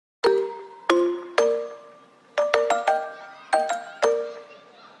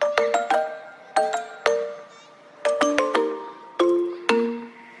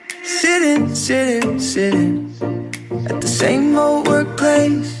sitting at the same old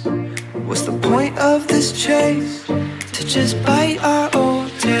workplace. What's the point of this chase? To just bite our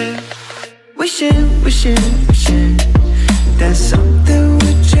old tail. Wishing that something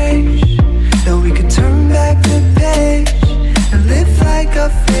would change, that we could turn back the page and live like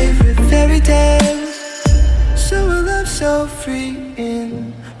our favorite fairy tales. So a love so free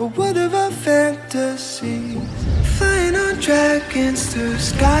in a world of our fantasies, flying on dragons through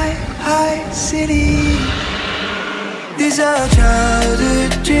sky-high cities. These are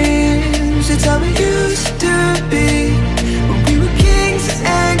childhood dreams, it's how we used to be, when we were kings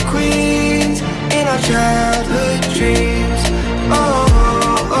and queens in our childhood dreams. Oh,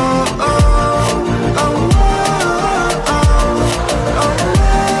 oh, oh, oh, oh, oh, oh, oh,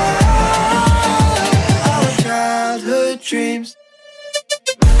 our childhood dreams.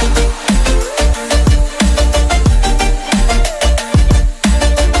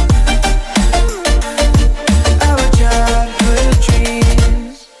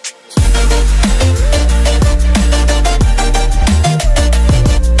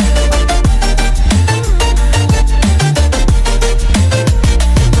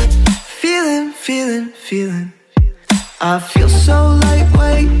 Feeling, I feel so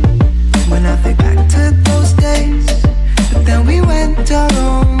lightweight when I think back to those days, but then we went our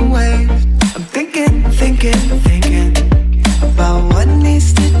own ways. I'm thinking about what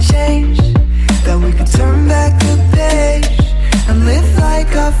needs to change, that we could turn back the page and live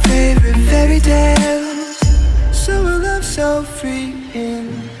like our favorite fairy tales. So a love so free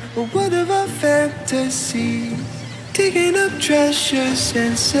in a world of our fantasy, digging up treasures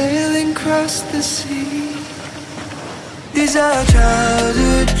and sailing across the sea. These are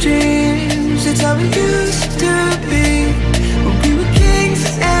childhood dreams, it's how we used to be, when we were kings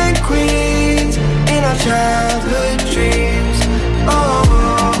and queens in our childhood dreams. Oh,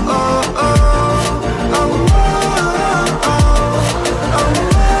 oh, oh, oh, oh, oh, oh,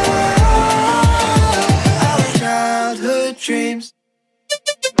 our childhood dreams.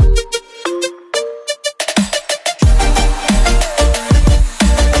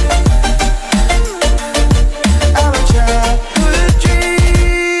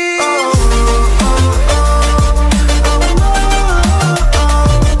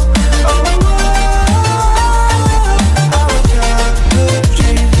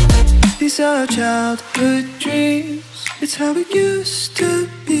 Our childhood dreams, it's how it used to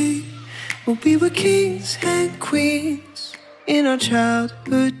be, when we were kings and queens in our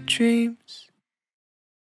childhood dreams.